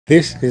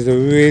This is a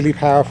really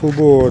powerful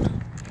board.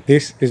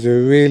 This is a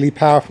really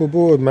powerful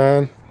board,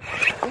 man.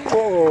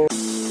 Whoa.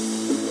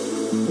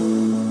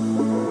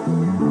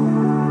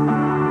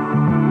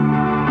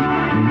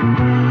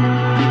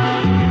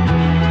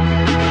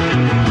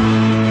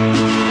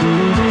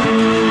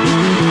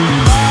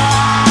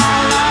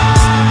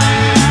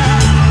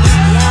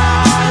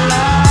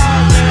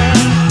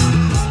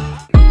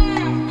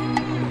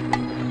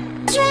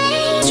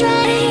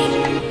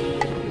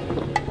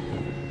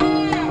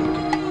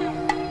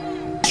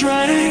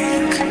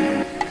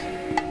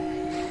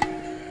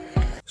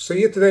 So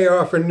yesterday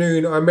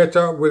afternoon I met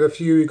up with a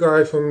few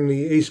guys from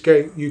the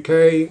Eskate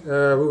UK.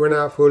 We went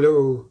out for a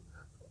little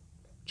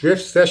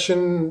drift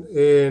session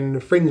in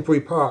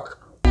Finsbury Park.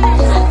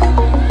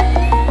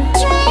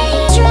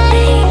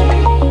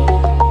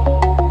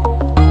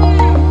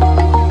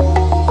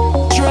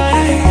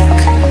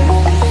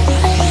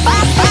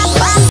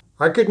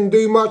 I couldn't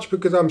do much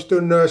because I'm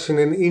still nursing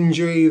an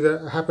injury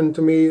that happened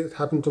to me. It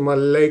happened to my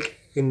leg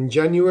in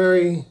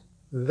January.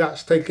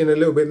 That's taken a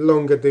little bit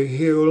longer to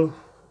heal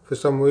for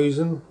some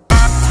reason.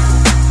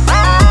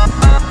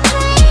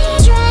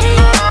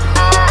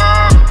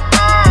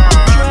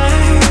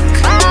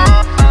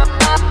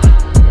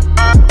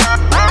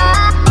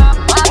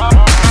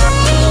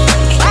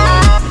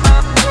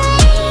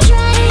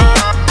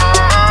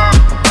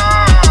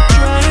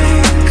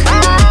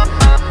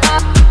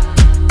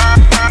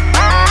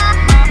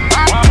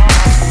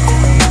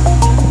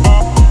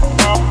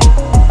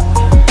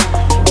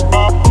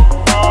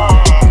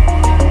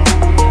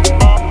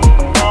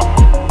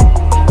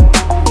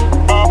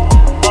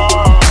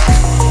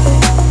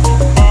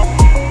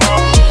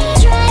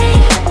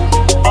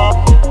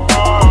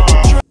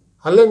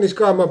 I lent this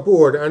guy my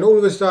board and all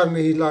of a sudden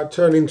he like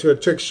turned into a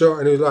trick shot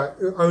and he was like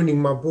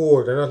owning my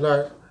board and I was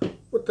like,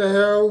 what the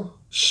hell?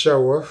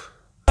 Show off.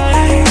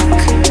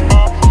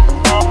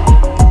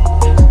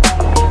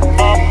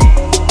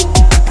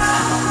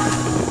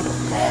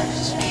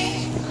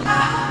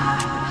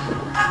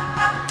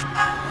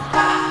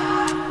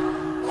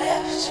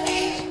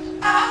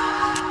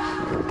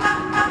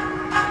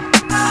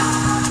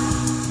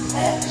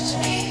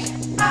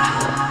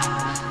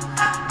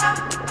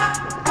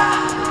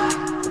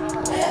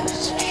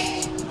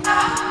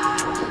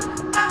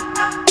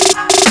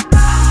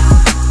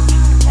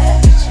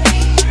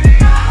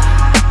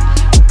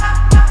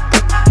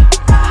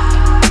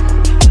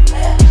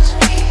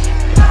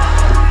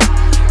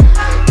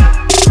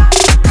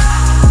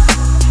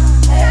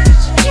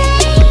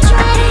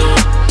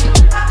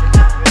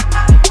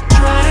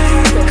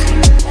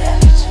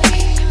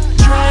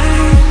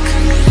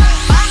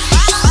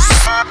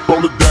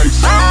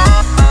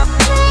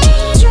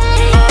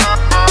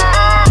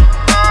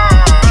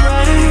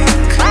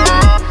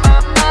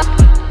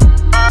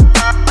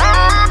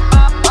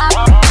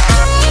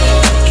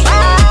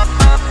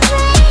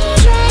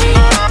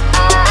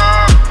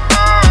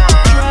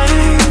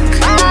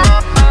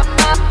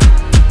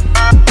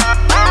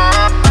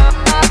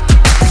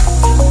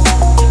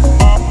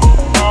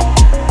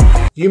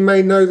 You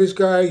may know this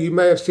guy, you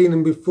may have seen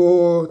him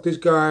before. This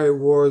guy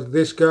was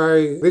this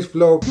guy. This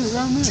vlog.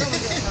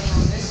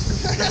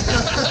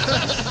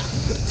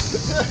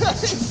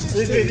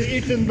 He's been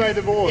eaten by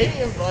the ball.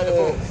 Eaten by the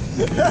ball.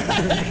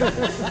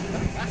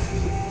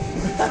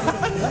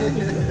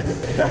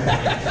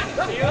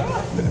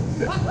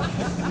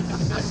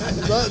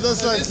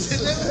 That's like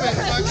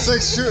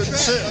 6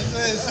 shoots. It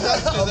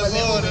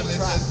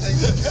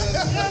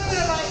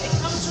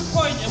comes to a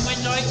point and when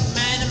like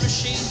man and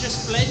machine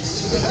just blend.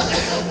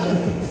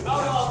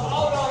 Hold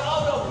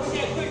on. We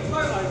get a quick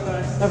photo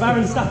first. Of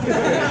Aaron stuck in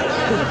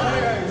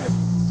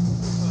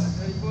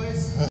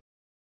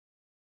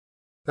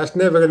That's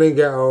never gonna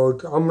get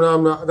old. I'm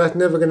not. That's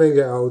never gonna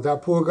get old.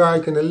 That poor guy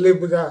gonna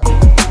live with that.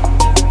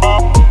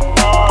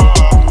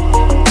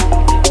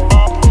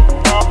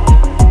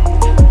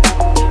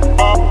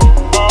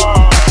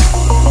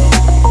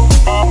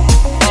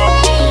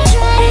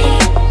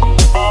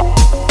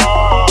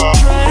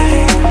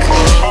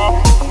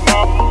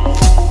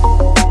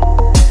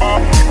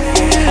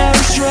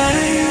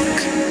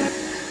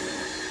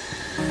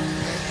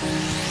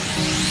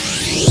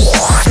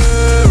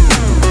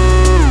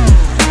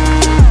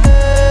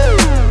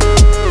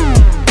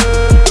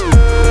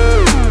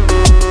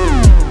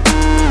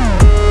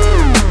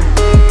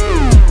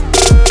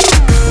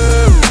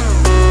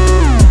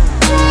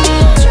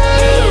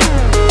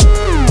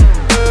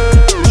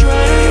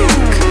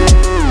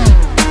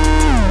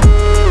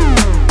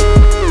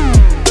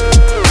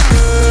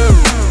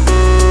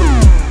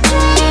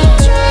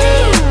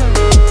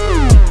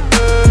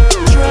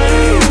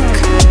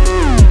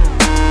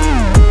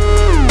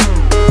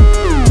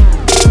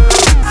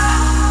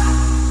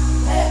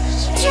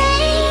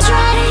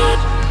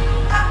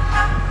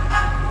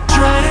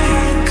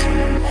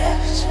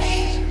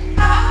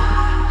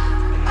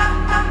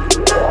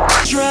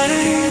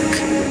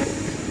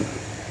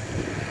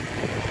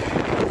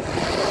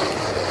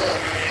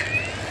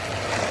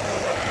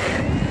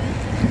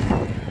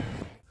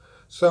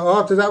 So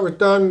after that was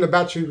done, the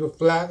batteries were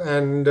flat,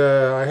 and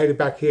I headed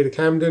back here to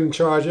Camden,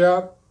 charge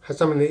up, had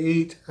something to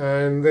eat,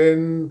 and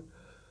then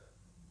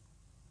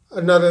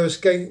another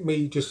escape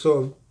meet just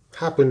sort of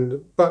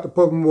happened. But the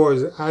problem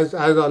was, as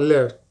I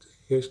left,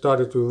 it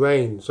started to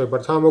rain. So by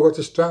the time I got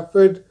to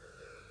Stratford,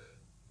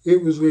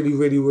 it was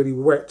really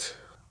wet,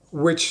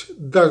 which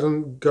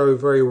doesn't go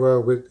very well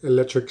with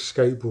electric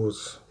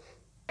skateboards.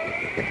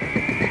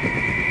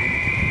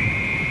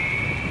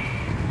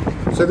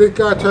 So this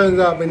guy turns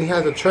up and he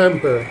has a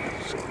Trampa.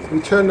 We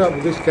turned up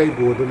with this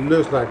skateboard that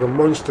looks like a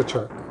monster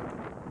truck.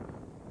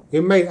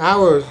 It made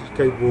our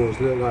skateboards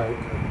look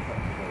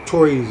like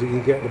toys that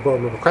you get at the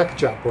bottom of a Cracker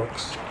Jack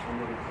box.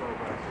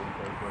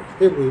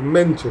 It was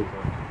mental.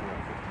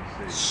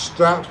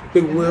 Straps,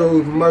 big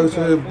wheels,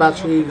 motor,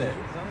 batteries,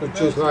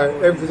 just like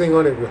everything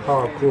on it was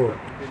hardcore.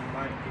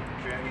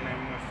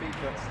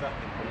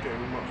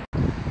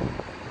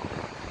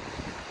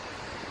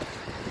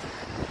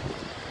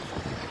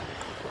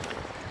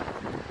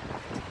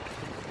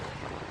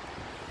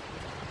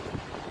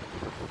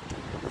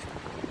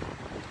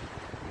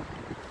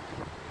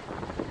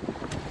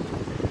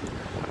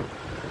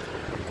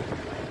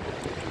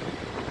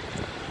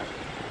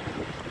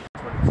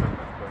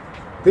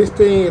 This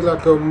thing is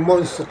like a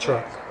monster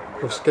truck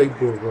of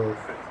skateboard world.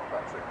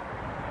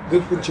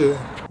 This was just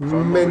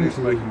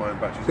mentally.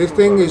 This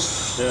thing is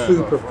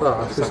super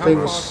fast. This thing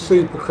is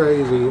super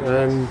crazy,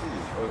 and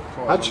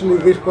actually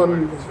this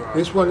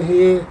one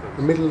here,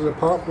 the middle of the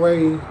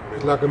parkway,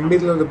 is like a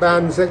middle of the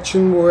band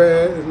section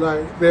where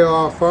like there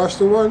are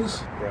faster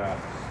ones.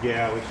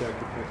 Yeah, I wish I could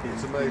put it.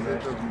 It's amazing.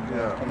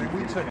 Yeah, I mean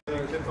we took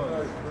they're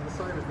the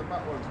same as the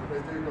back ones, but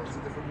they do lots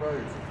of different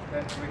roads.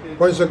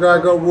 Once the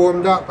guy got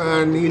warmed up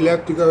and he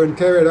left to go and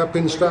tear it up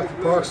in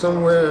Stratford Park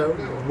somewhere,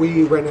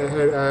 we went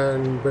ahead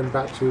and went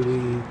back to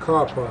the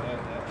car park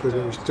because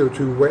it was still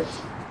too wet.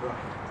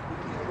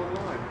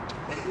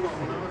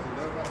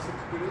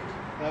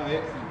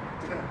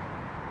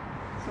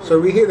 So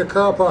we hit the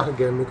car park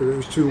again because it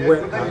was too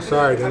wet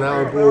outside and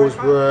our boards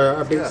were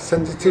a bit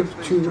sensitive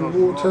to the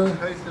water,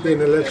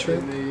 being electric.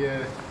 In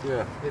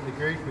the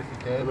group if you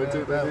can. They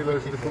do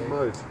loads of different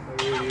modes.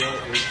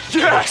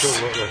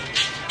 Yes!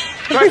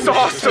 That's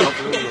awesome!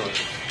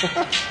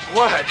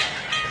 What?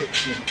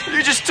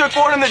 You just took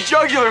one in the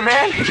jugular,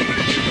 man!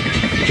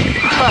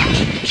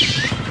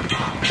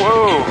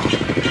 Whoa!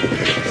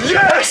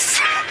 Yes!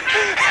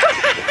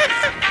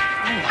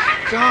 Oh my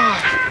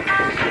god!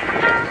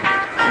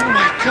 Oh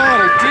my god,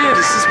 I did!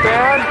 Is this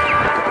bad?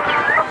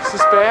 Is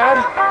this bad?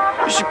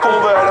 You should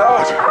pull that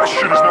out! That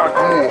shit is not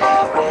cool!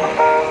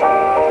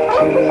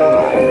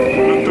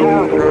 The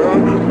door, man!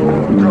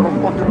 You got a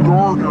fucking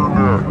dog in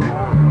there!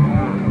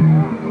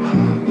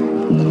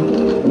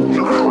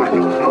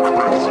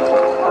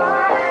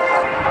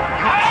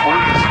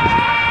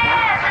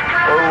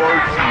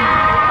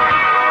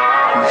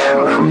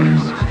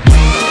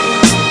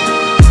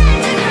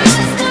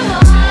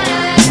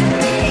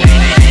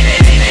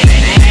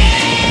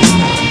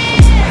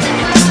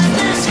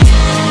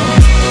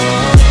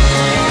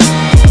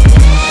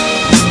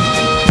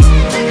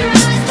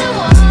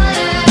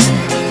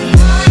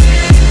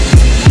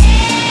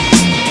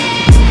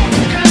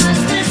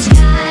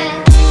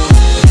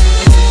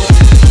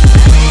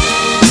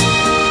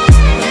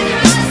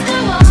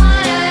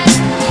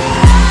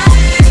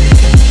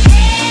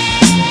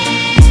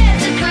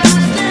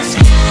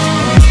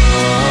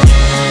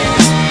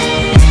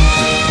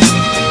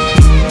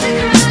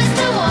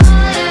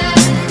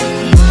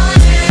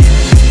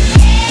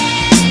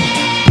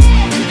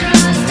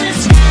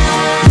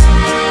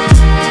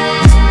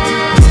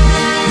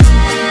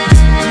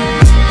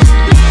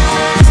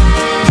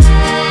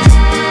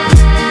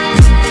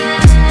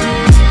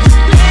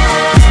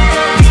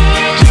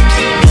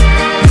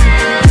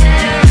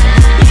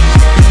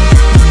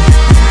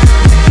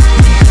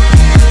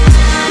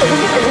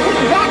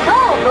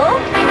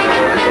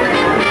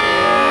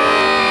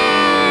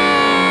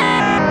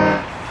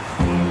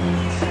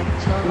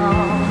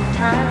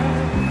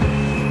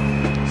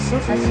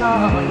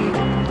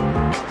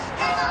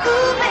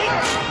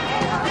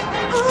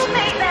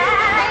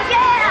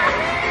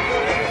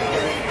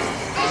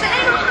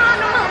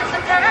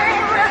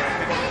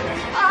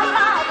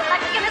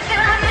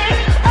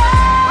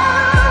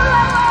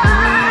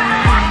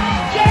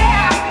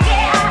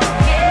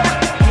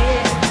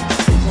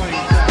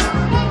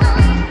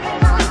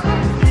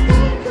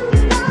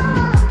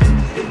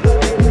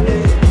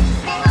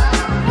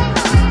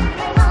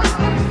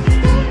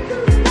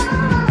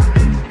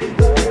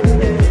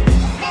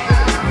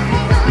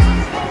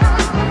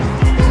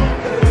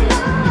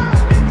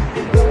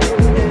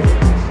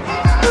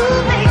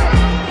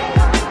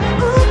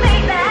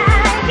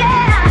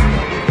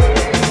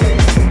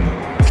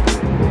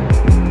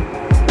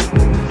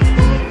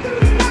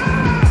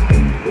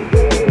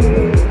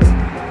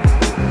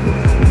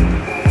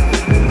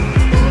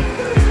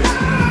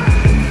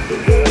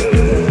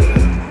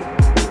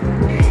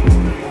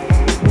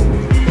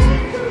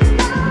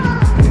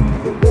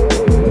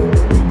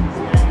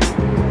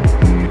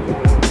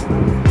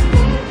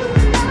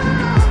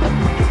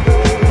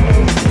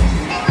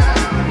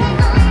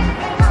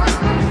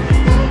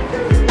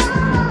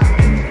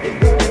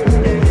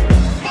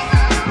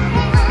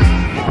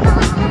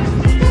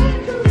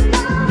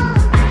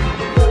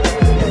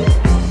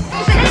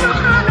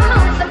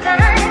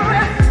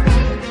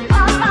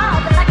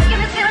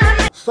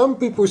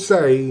 people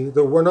say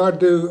that when I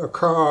do a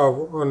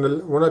carve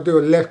when I do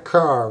a left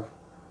carve,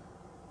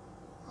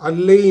 I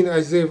lean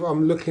as if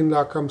I'm looking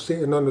like I'm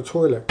sitting on the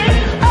toilet.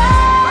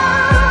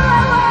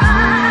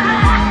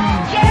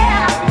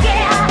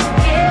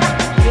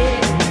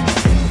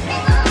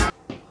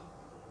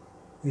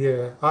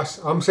 Yeah,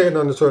 I'm sitting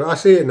on the toilet. I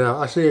see it now.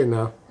 I see it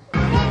now.